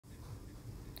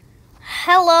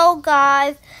Hello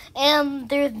guys, and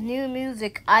there's new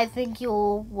music. I think you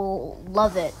will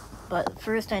love it, but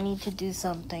first I need to do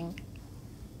something.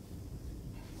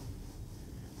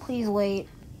 Please wait.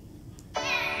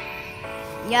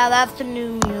 Yeah, that's the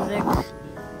new music.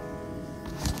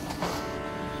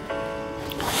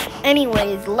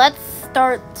 Anyways, let's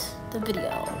start the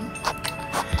video.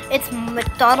 It's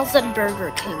McDonald's and Burger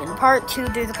King. In part 2,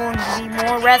 there's going to be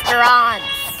more restaurants.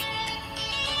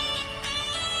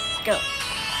 Go.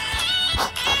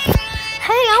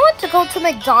 Hey, I want to go to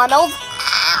McDonald's.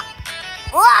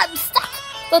 Oh, I'm stuck.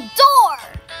 The door.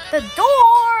 The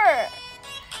door.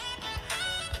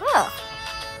 Huh.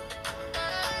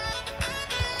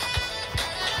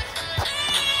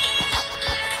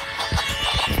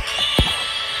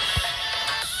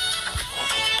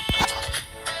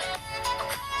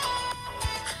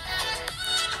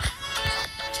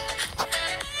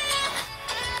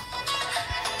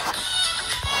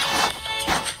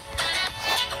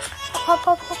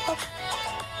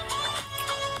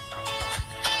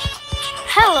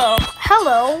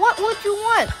 Hello, what would you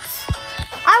want?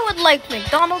 I would like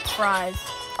McDonald's fries.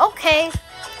 Okay.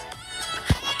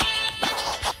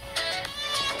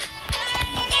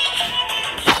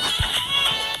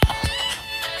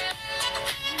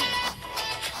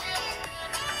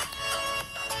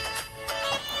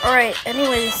 Alright,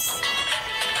 anyways,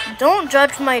 don't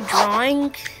judge my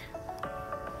drawing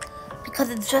because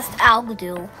it's just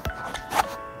Algodil.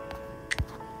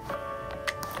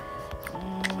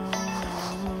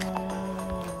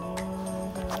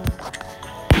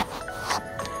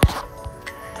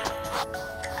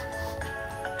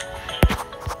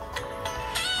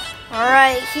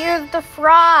 Alright, here's the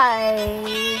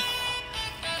fries.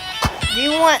 Do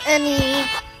you want any?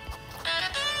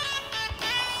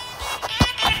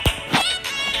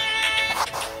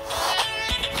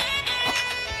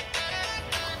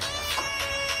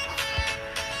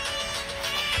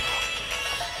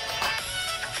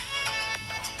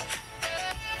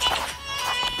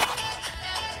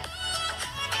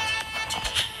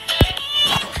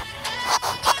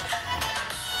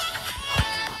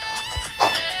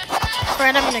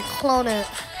 Alright, I'm gonna clone it.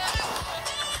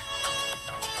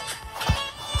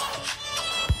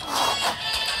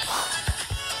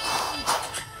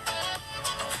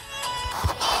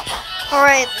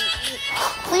 Alright,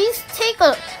 please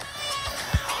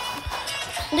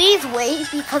wait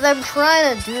because I'm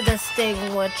trying to do this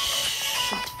thing, which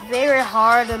is very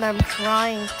hard, and I'm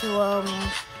trying to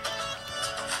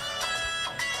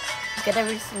get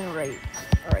everything right.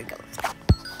 Alright, go.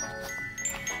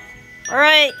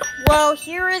 Alright, well,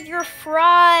 here is your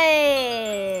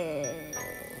fries.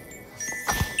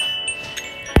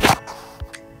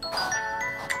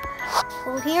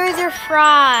 Well, here's your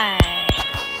fries.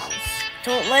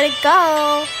 Don't let it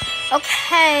go.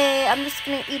 Okay, I'm just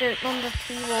gonna eat it on the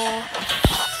table.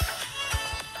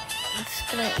 I'm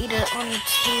just gonna eat it on the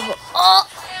table. Oh!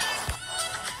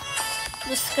 I'm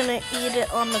just gonna eat it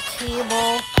on the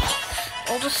table.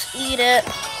 I'll just eat it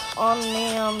on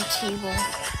the table.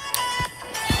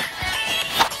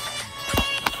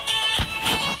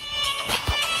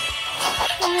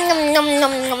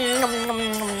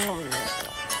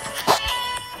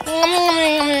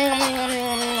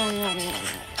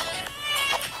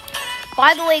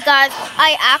 By the way, guys,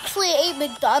 I actually ate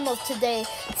McDonald's today.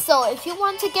 So if you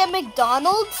want to get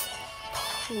McDonald's,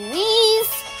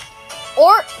 please,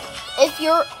 or if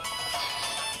you're,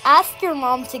 ask your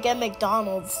mom to get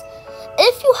McDonald's.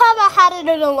 If you haven't had it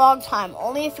in a long time,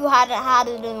 only if you hadn't had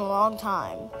it in a long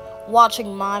time,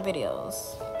 watching my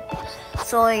videos.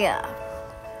 So yeah.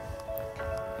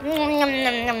 I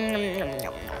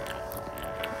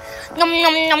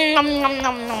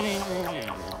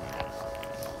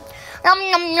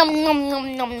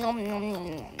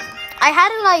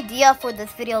had an idea for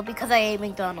this video because I ate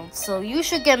McDonald's, so you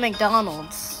should get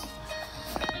McDonald's.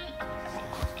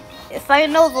 If I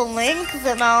know the link,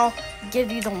 then I'll give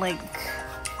you the link.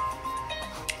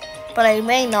 But I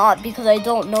may not because I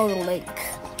don't know the link.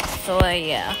 So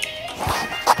yeah.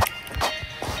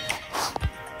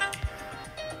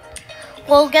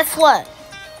 Well, guess what?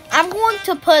 I'm going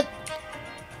to put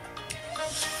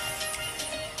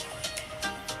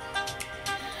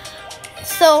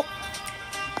So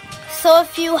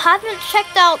if you haven't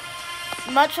checked out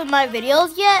much of my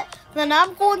videos yet, then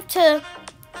I'm going to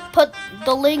put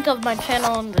the link of my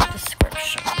channel in the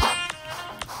description.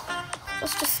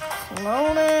 Let's just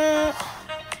clone it.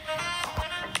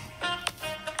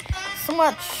 So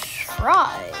much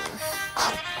fries.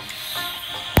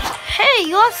 Hey,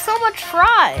 you have so much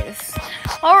fries.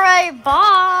 Alright,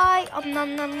 bye.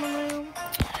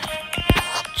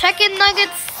 Chicken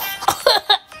nuggets.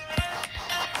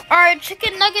 Our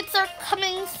chicken nuggets are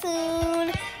coming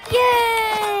soon.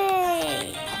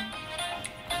 Yay!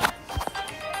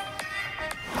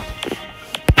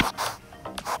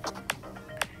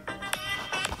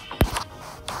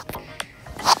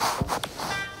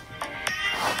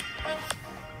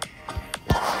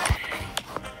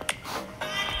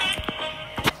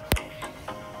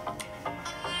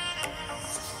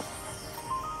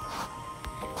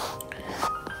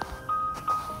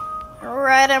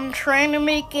 Alright, I'm trying to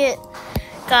make it,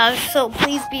 guys, so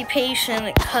please be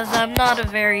patient, because I'm not a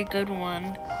very good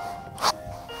one.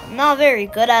 I'm not very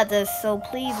good at this, so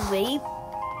please wait.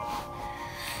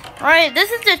 Alright,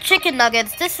 this is the chicken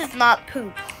nuggets. This is not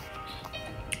poop.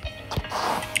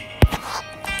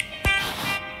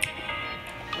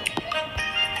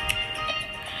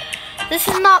 This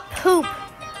is not poop,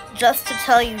 just to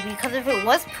tell you, because if it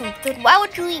was poop, then why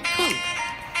would you eat poop?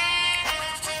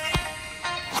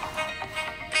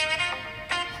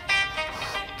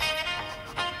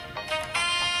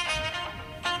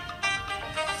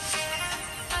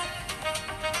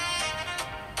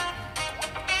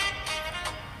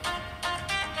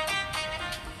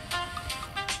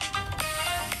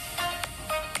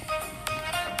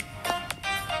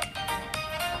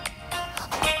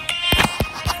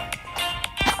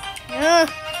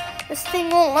 This thing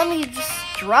won't let me just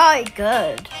dry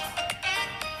good.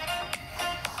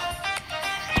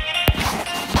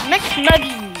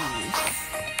 McNuggies.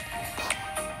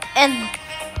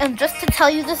 And just to tell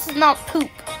you, this is not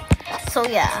poop. So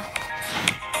yeah.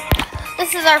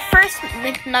 This is our first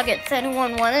McNuggets.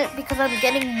 Anyone want it? Because I'm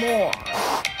getting more.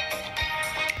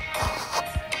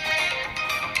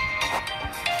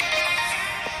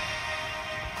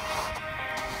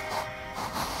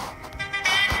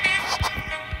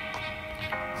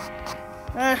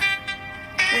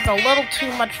 There's a little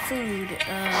too much food.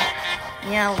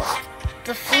 Yeah,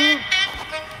 the food,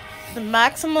 the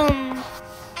maximum,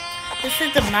 this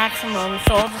is the maximum,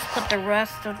 so I'll just put the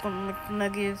rest of the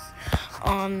McNuggets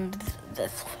on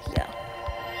this, yeah.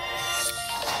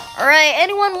 Alright,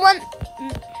 anyone want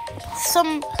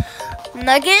some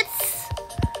nuggets?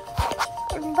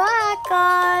 I'm back,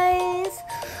 guys.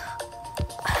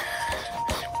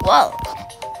 Whoa.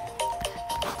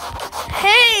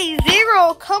 Hey,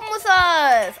 Zero, come with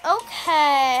us.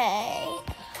 Okay.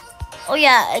 Oh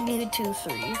yeah, I need 2,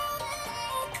 3.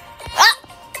 Ah!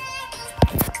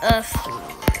 3.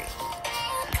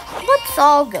 Let's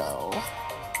all go.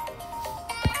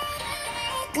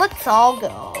 Let's all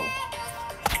go.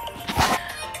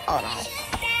 Oh no.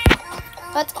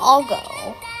 Let's all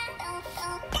go.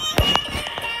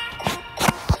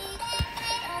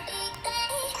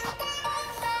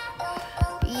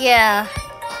 Yeah.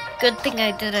 Good thing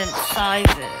I didn't size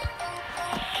it.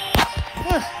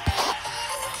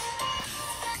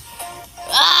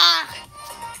 Ah!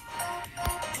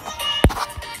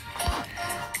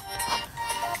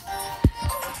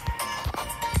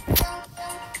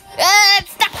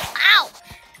 It's stuck! Ow!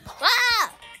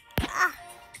 Ah! Ah!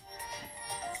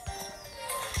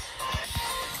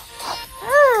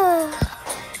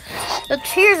 The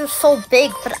tears are so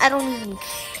big, but I don't even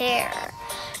care.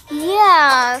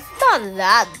 Yeah, it's not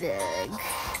that big.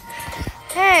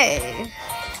 Hey.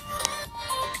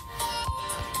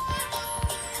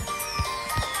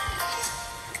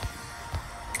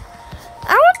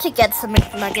 I want to get some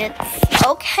McNuggets.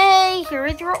 Okay, here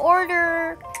is your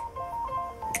order.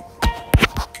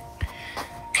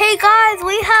 Hey guys,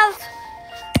 we have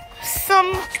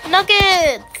some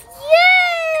nuggets. Yay!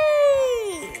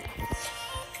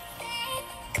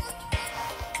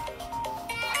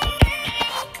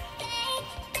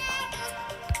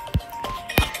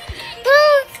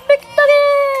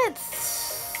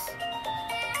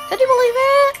 Can you believe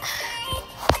it?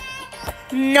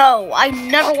 No, I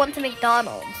never went to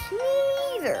McDonald's. Me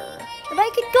either. And I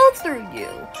can go through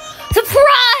you.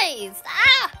 Surprise!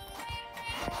 Ah!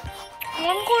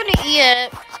 I'm going to eat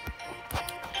it.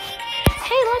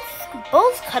 Hey, let's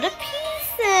both cut a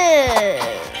pieces.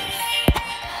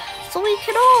 So we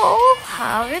can all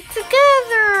have it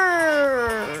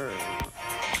together.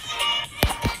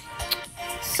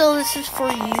 So this is for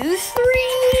you 3.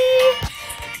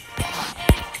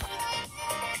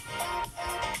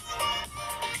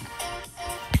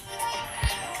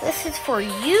 This is for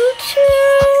you 2,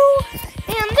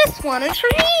 and this one is for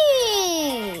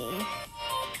me.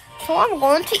 So I'm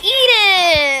going to eat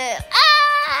it.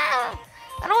 Ah!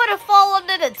 I don't want to fall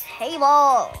under the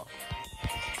table.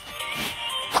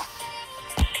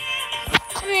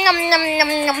 Nom, nom, nom,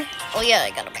 nom. Oh yeah, I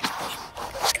gotta make it.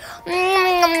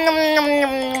 Nom, nom, nom, nom,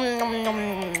 nom, nom, nom.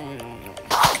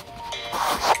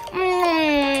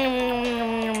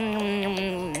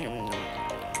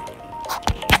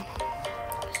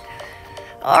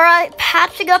 Alright,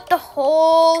 patching up the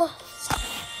hole.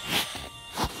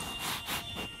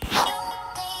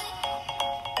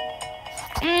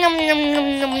 Nom, nom,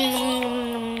 nom, nom, nom,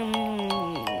 nom, nom.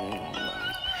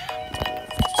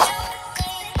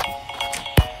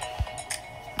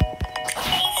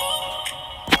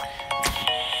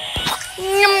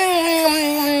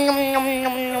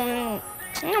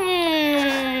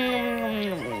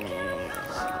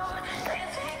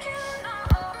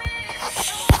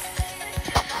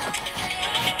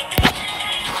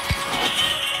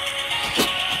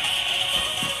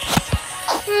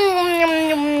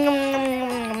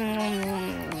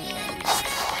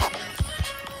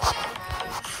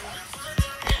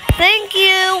 Thank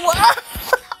you.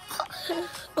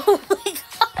 Oh my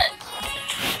god.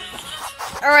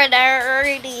 Alright, I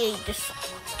already ate this.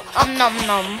 Nom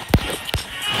nom.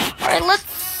 Alright,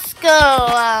 let's go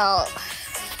out.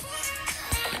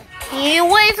 You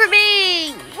wait for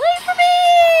me. Wait for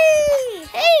me.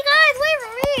 Hey guys, wait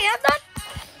for me. I'm not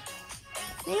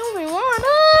the only one.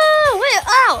 Oh, wait.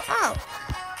 Ow, ow.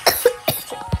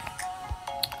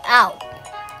 Ow.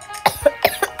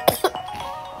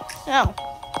 Ow.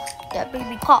 That made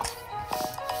me cough.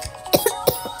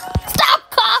 Stop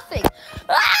coughing!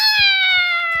 Ah!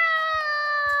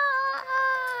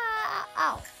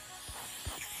 Ow.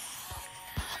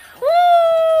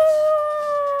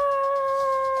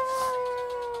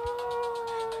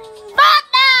 Not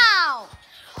now!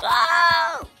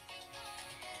 Oh!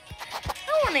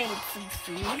 I want to eat some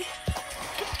food.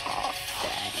 Get off,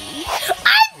 Daddy.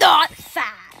 I'm not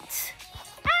fat!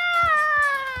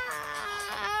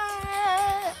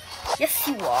 Yes,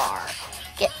 you are.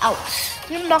 Get out.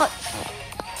 You're not.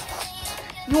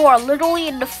 You are literally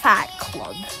in the fat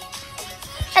club.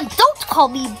 And don't call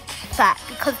me fat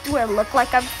because do I look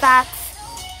like I'm fat?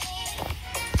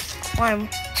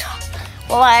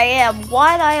 Well, I am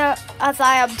wide as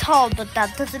I am tall, but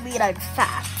that doesn't mean I'm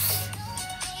fat.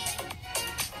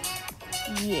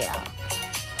 Yeah.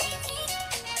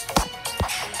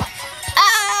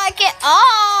 Ah, get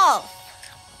off!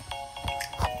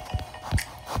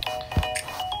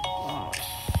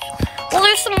 Well,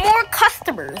 there's some more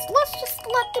customers. Let's just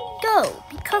let them go,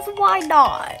 because why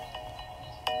not?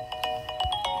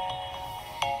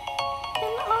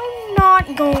 And I'm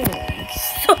not going.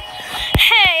 So,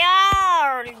 hey, I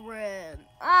already ran.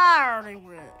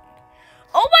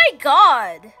 Oh my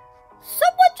god!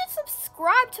 Someone just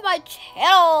subscribed to my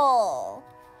channel.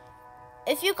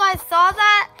 If you guys saw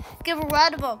that, give a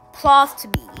round of applause to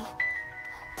me.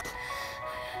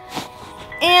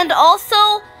 And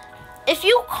also, if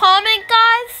you comment,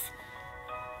 guys,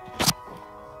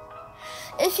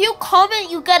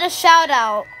 you get a shout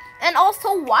out. And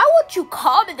also, why would you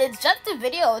comment? It's just a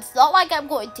video. It's not like I'm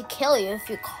going to kill you if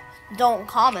you don't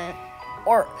comment.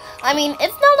 Or, I mean,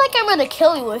 it's not like I'm going to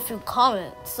kill you if you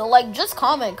comment. So, like, just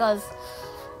comment, because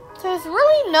there's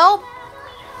really no...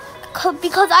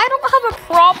 Because I don't have a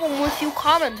problem with you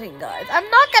commenting, guys. I'm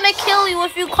not going to kill you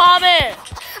if you comment.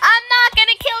 I'm not going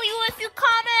to kill you if you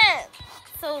comment.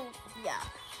 So, yeah.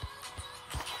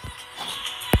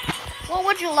 What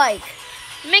would you like?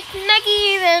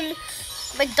 McNuggies and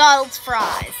McDonald's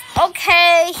fries.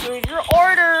 Okay, here's your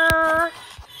order.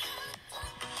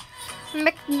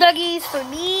 McNuggies for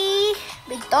me.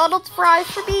 McDonald's fries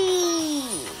for me.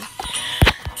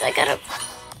 I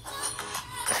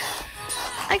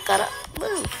gotta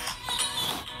move.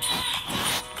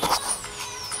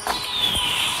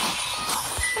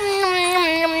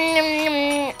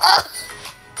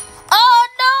 Oh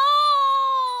no!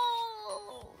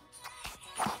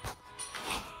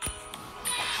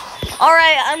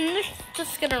 Alright, I'm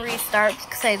just gonna restart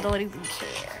because I don't even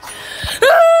care.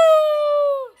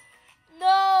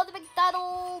 No, the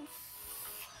McDonald's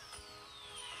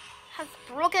has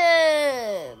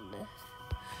broken.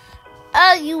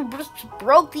 You just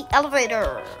broke the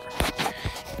elevator.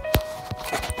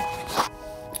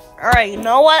 Alright, you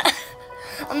know what?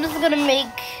 I'm just gonna make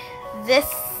this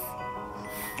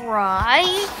fry.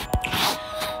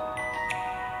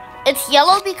 It's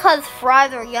yellow because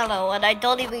fries are yellow, and I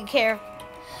don't even care if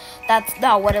that's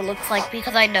not what it looks like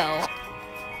because I know.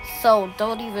 So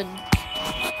don't even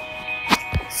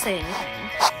say anything.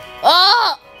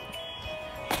 Oh!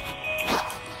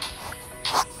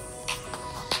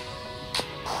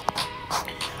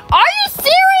 Are you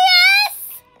serious?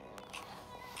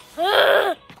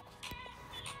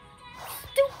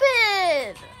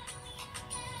 Stupid!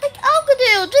 Like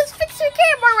Algodo, just fix your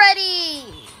camera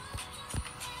already!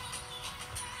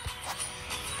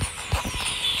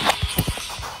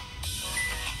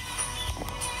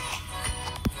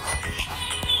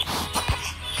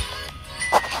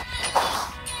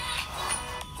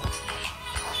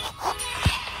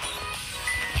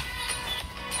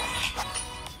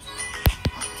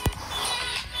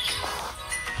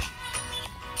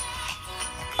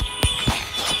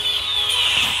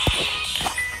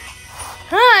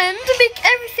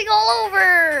 all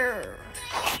over.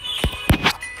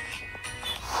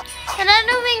 And I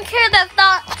don't even care that's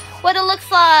not what it looks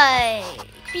like.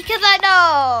 Because I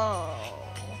know.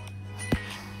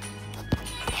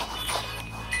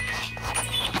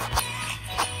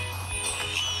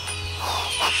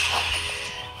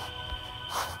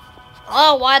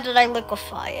 Oh, why did I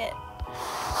liquefy it?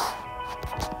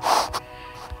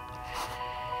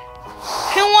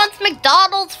 Who wants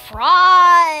McDonald's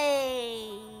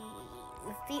fries?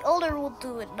 The owner will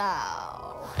do it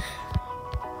now.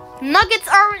 Nuggets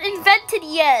aren't invented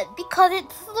yet because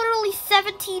it's literally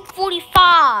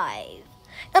 1745.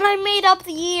 And I made up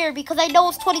the year because I know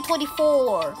it's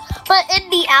 2024. But in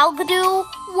the Algadoo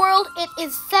world, it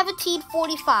is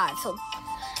 1745.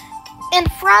 And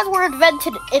fries were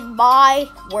invented in my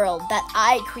world that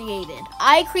I created.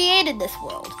 I created this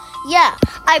world. Yeah,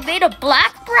 I made a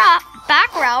black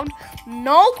background,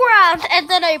 no ground, and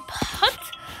then I put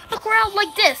a ground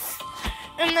like this.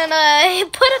 And then I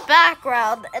put a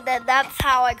background, and then that's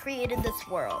how I created this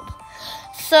world.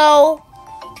 So,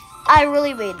 I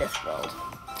really made this world.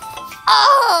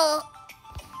 Oh!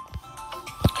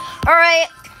 Alright,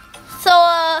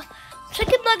 so,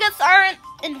 chicken nuggets aren't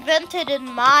invented in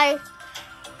my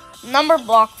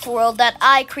Numberblocks world that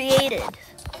I created.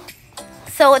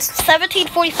 So it's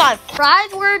 1745.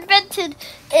 Fries were invented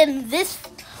in this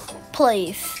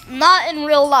place, not in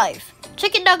real life.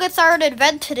 Chicken nuggets aren't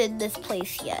invented in this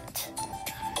place yet.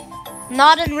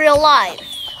 Not in real life.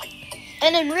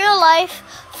 And in real life,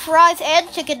 fries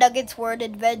and chicken nuggets weren't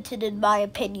invented in my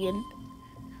opinion.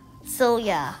 So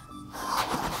yeah.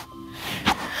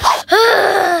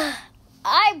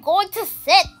 I'm going to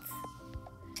sit.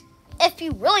 If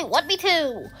you really want me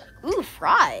to. Ooh,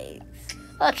 fries.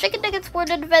 Chicken nuggets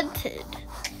weren't invented.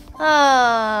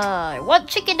 I want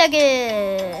chicken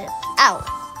nuggets. Ow.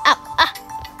 Ow. Ah.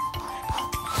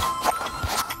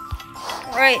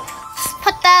 Alright. Let's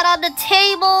put that on the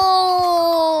table.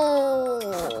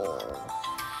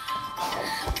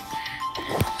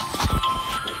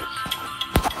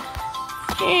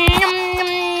 Yum,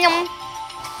 yum, yum.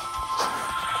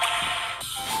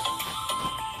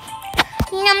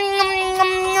 Yum, yum,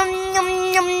 yum, yum, yum,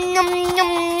 yum, yum,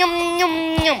 yum, yum, yum,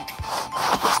 yum.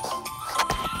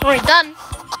 Alright, done.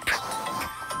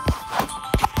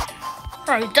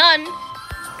 Alright, done.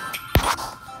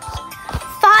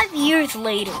 5 years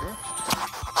later.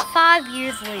 5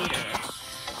 years later.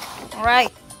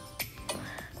 Alright.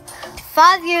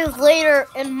 5 years later,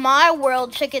 in my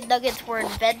world, chicken nuggets were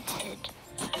invented.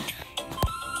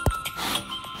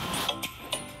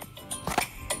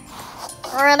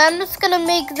 Alright, I'm just gonna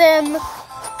make them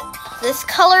this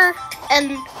color,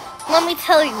 and let me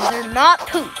tell you, they're not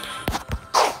poop.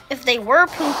 If they were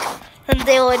poop, then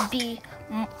they would be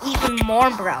even more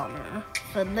browner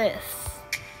than this.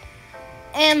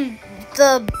 And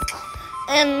the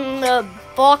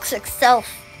box itself,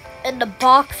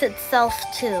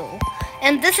 too.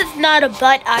 And this is not a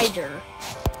butt either.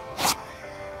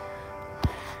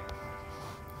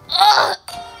 Ugh!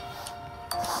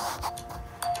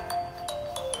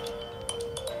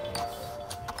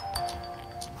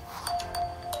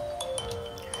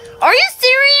 Are you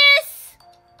serious?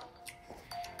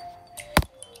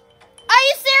 Are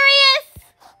you serious?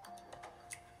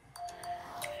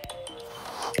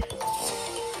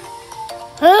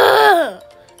 Ugh.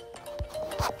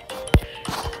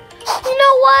 You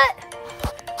know what?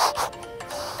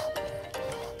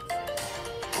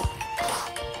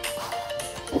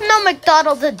 No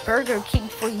McDonald's and Burger King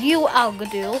for you,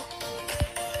 Algadoo.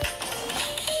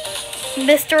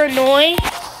 Mr. Annoying.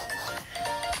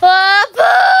 Boo!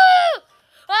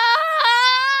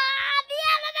 The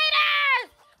elevator!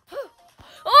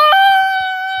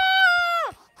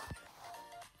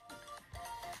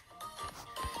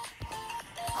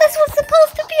 This was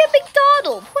supposed to be a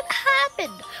McDonald's. What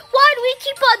happened? Why do we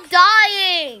keep on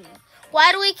dying?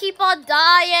 Why do we keep on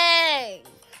dying?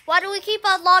 Why do we keep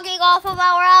on logging off of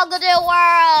our Algadoo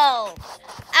world?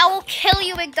 I will kill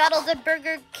you, McDonald's and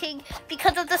Burger King,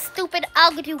 because of the stupid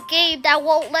Algadoo game that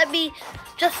won't let me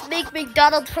just make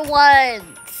McDonald's for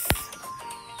once.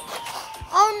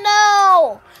 Oh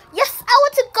no! Yes, I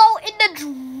want to go in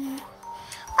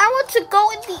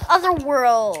the other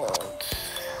world.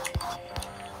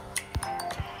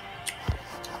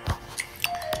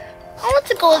 I want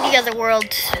to go in the other world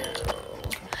too.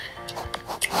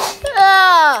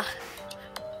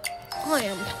 I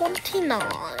am 29.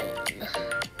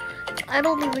 I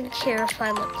don't even care if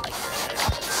I look like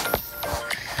this.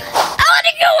 I want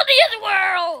to go in the other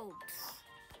world!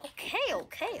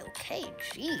 Okay,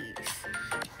 jeez.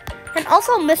 And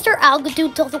also, Mr.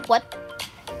 Algadoo doesn't want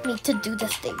me to do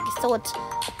this thing, so it's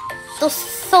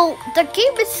So the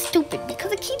game is stupid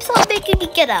because it keeps on making me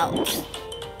get out.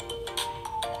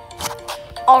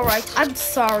 Alright, I'm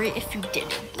sorry if you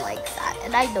didn't like that,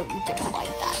 and I know you didn't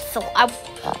like that, so I'm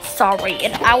sorry,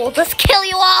 and I will just kill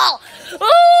you all! Ooh!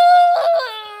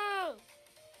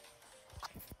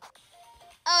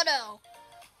 Oh no.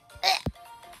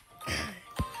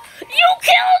 You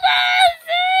killed us!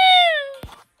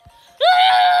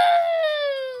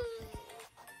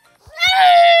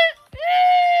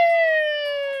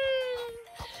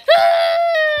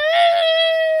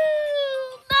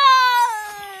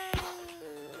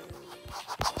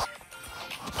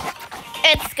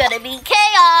 It's gonna be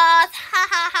chaos! Ha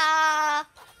ha ha!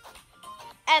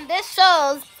 And this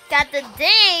shows that the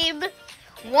game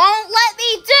won't let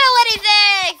me do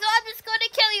anything! So I'm just gonna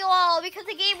kill you all because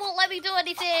the game won't let me do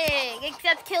anything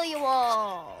except kill you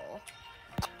all.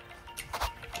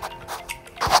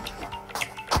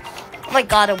 Oh my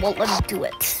god, it won't let me do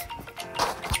it.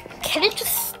 Can it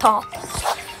just stop? Wait,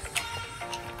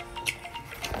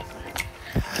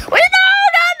 no,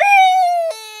 not me!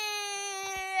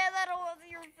 That was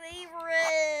your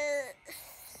favorite.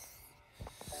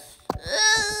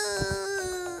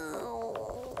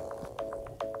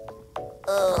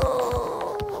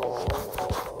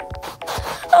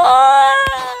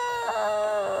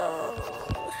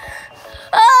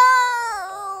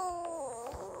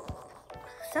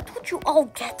 That's what you all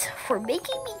get for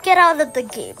making me get out of the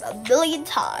game a million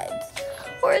times.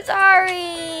 We're sorry.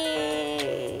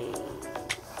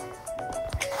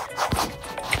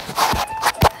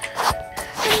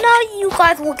 And now you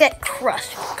guys will get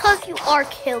crushed because you are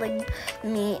killing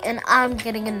me and I'm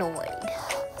getting annoyed.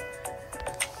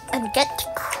 And get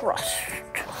crushed.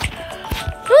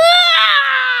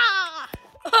 Ah!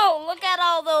 Oh, look at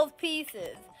all those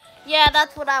pieces. Yeah,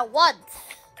 that's what I want.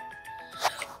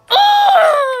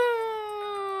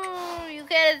 Oh, you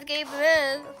can't escape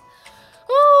this.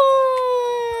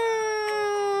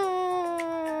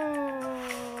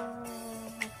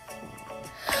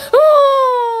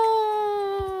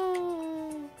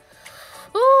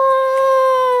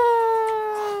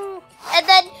 And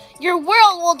then your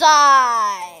world will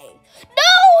die.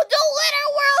 No, don't let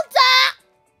our world die.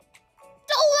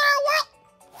 Don't let our world.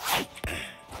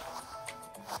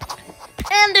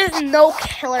 And there's no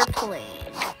killer plane.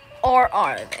 Or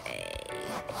are they?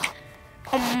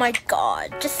 Oh my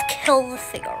god, just kill the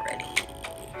thing already.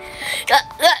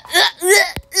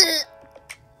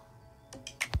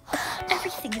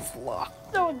 Everything is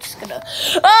locked. No, I'm just gonna...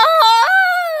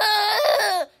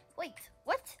 Wait,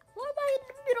 what? Why am I in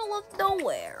the middle of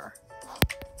nowhere?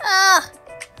 Why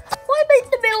am I in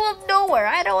the middle of nowhere?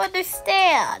 I don't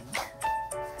understand.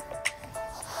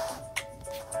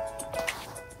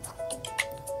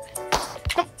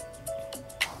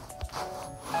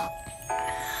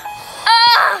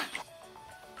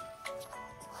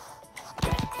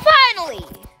 Finally!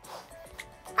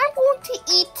 I'm going to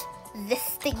eat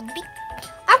this thing.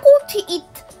 I'm going to eat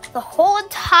the whole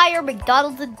entire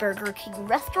McDonald's and Burger King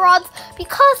restaurants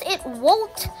because it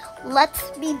won't let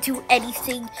me do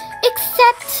anything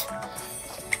except...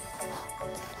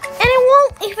 And it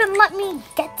won't even let me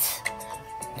get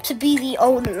to be the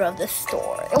owner of the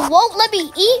store. It won't let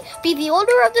me be the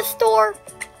owner of the store,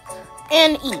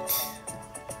 and eat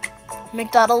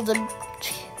McDonald's and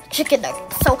chicken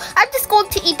nuggets. So I'm just going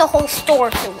to eat the whole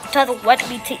store so it doesn't want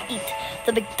me to eat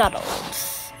the McDonald's.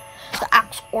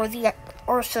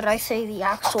 Or should I say the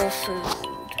actual food?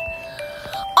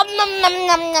 Nom, nom,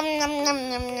 nom, nom, nom, nom, nom,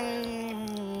 nom.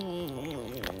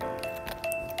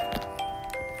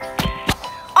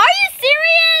 Are you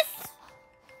serious?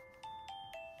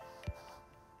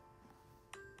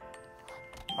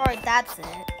 Alright, that's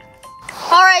it.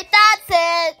 Alright, that's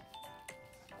it.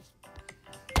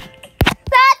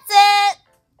 That's it.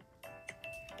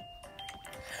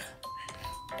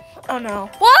 Oh no.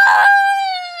 Whoa!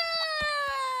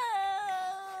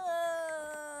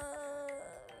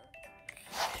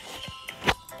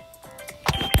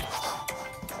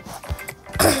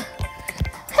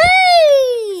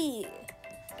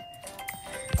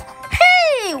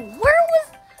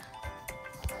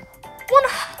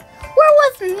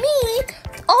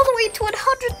 To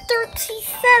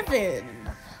 137.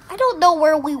 I don't know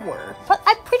where we were, but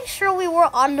I'm pretty sure we were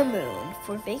on the moon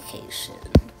for vacation.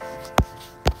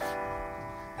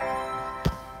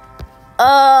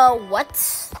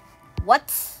 What?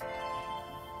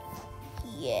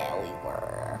 Yeah, we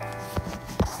were.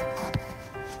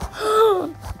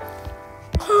 No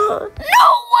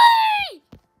way!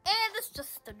 And it's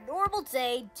just a normal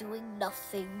day doing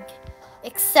nothing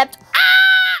except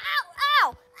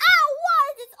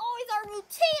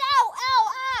routine. Ow,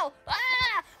 ow,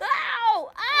 ow,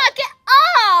 ow, get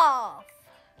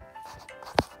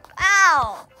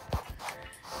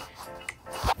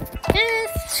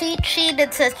sheet.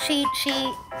 It's a cheat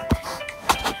sheet.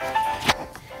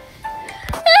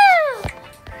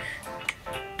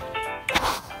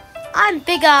 I'm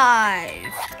Big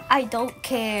Eyes. I don't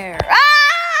care.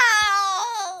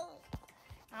 Ah!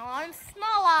 Now I'm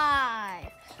Small Eyes.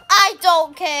 I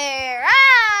don't care.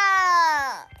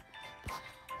 Ah!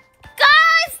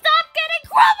 Guys, stop getting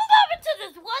crumbled up into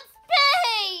this one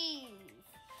space.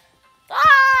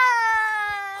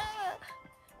 Ah!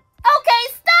 Okay,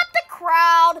 stop the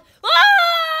crowd. Ah!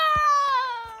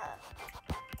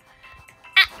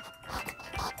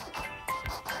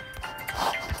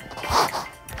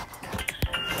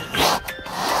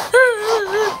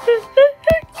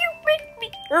 You make me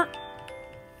hurt.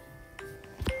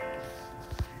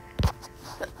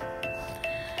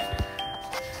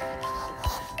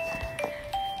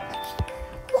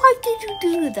 Why did you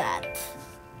do that?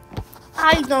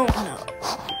 I don't know.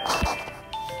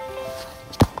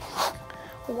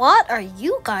 What are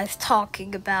you guys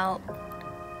talking about?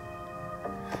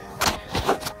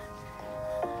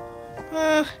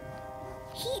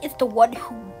 He is the one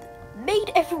who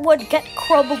made everyone get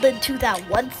crumbled into that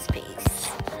one space.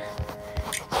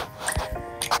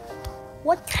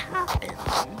 What happened?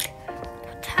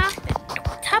 What happened?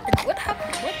 What happened? What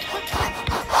happened? What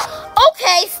happened?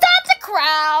 Okay, stop the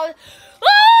crowd!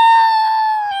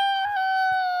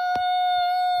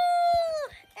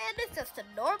 And it's just a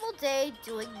normal day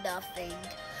doing nothing.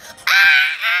 Ouch!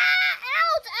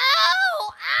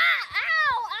 Ow!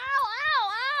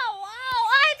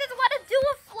 I just want to do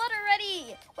a flood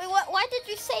already. Wait, why did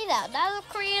you say that? Now the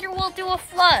creator will do a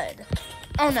flood.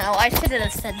 Oh no, I shouldn't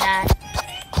have said that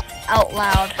out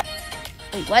loud.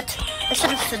 Wait, what? I should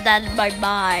have said that in my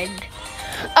mind.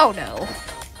 Oh no.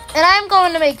 And I'm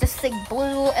going to make this thing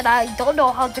blue, and I don't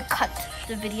know how to cut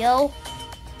the video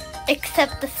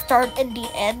except the start and the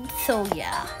end, so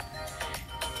yeah.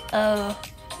 Uh-oh!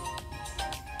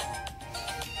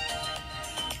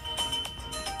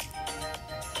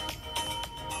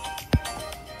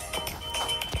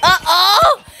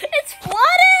 It's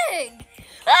flooding!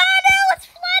 Oh no, it's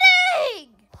flooding!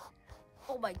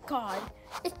 Oh my god,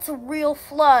 it's a real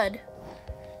flood.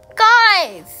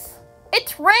 Guys,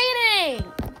 it's raining!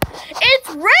 It's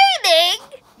raining!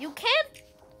 You can't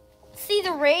see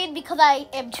the rain because I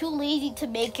am too lazy to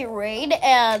make it rain,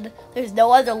 and there's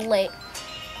no other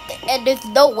and there's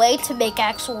no way to make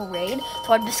actual rain,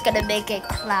 so I'm just gonna make it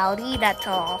cloudy, that's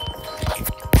all.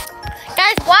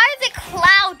 Guys, why is it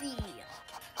cloudy?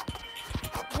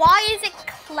 Why is it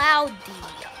cloudy?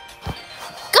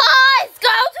 Guys, go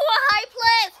to a high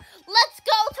place! Let's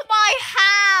go to my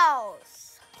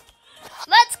house!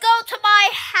 Let's go to my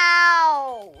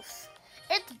house!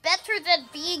 It's better than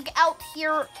being out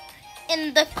here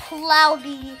in the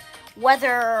cloudy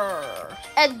weather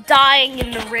and dying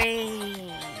in the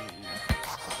rain.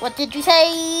 What did you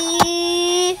say?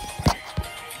 I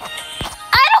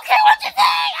don't care what you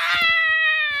say!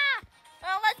 Ah!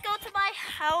 Well, let's go to my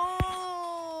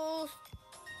house.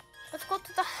 Let's go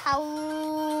to the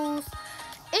house.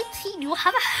 18, you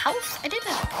have a house? I didn't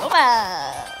know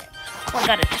that. Well, I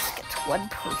gotta just get one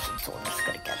person, so I'm just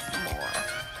gonna get more.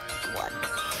 One.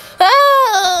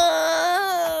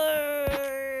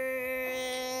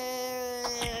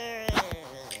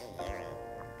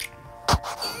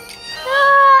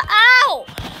 Ow!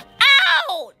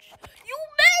 Ouch! You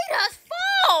made us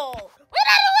fall! Wait, I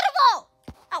don't want to fall!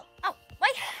 Ow, ow,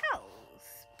 my house.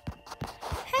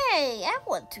 Hey, I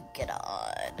want to get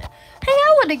on. Hey,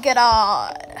 I want to get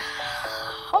on.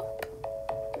 Hop.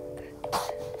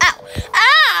 Ow!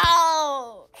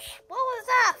 Ouch! What was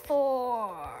that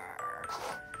for?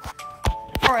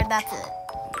 Alright, that's it.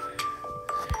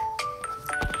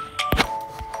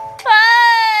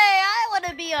 Hey, I want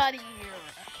to be on here.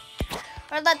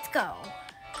 Alright, let's go.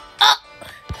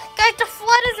 Guys, the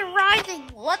flood is rising.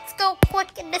 Let's go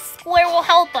quick, and this square will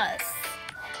help us.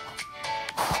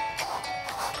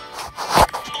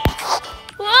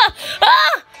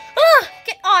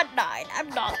 Get on 9. I'm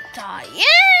not dying.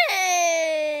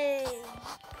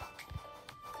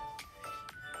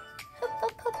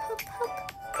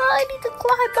 I need to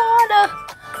climb on.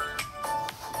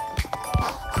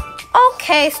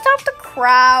 Okay, stop the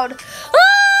crowd.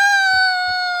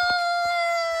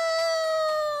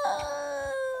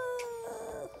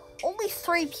 Only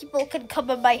 3 people can come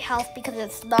in my house because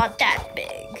it's not that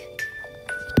big.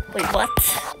 Wait, what?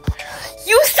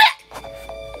 You said...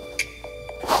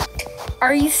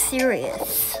 Are you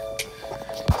serious?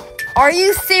 Are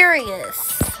you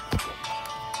serious?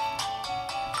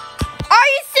 Are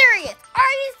you serious?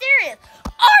 Are you serious?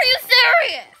 Are you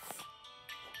serious?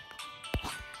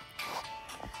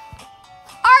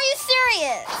 Are you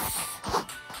serious?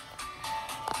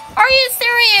 Are you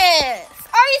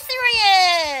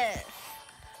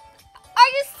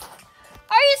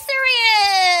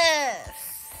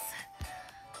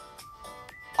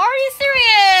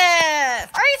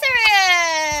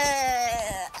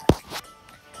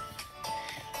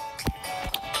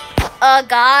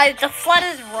Guys, the flood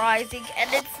is rising and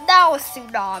it's now a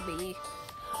tsunami.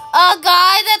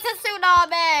 Guys, it's a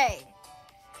tsunami.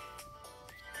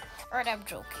 Alright, I'm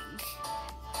joking.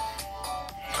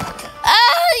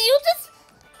 You just...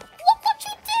 Look what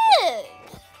you did.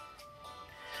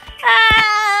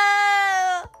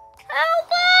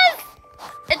 Help us.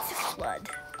 It's a flood.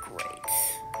 Great.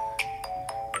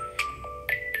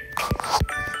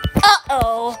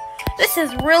 Uh-oh. This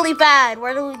is really bad.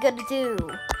 What are we gonna do?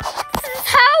 This is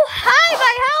how high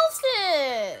my house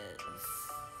is.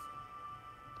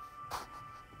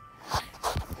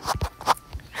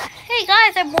 Hey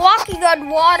guys, I'm walking on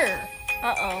water.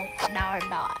 Uh-oh. Now I'm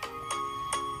not.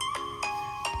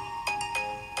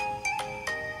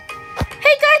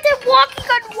 Hey guys, I'm walking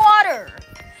on water.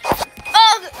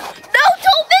 No,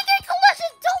 don't make it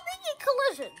collision. Don't make it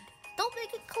collision. Don't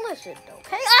make it collision,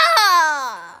 okay?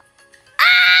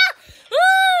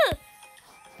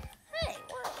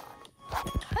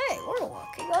 Hey, we're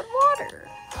walking on water.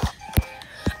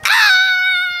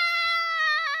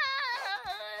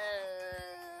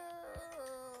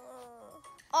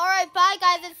 Alright, bye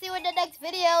guys, and see you in the next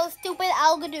video. Stupid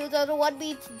algorithm doesn't want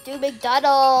me to do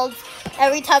McDonald's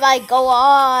every time I go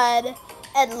on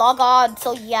and log on,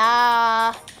 so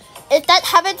yeah. If that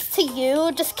happens to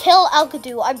you, just kill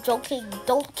Algodo. I'm joking.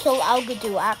 Don't kill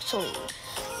Algodo, actually.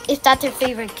 If that's your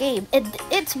favorite game. And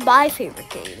it's my favorite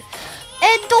game.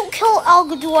 And don't kill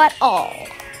Algodo at all.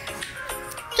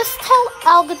 Just tell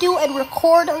Algodo and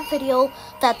record a video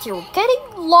that you're getting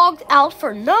logged out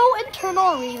for no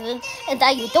internal reason and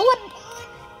that you don't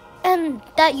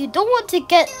want to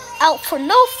get out for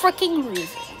no freaking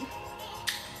reason.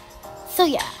 So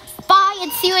yeah. Bye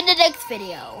and see you in the next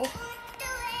video.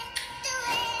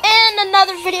 And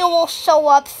another video will show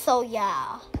up, so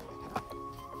yeah.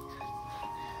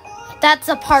 That's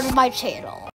a part of my channel.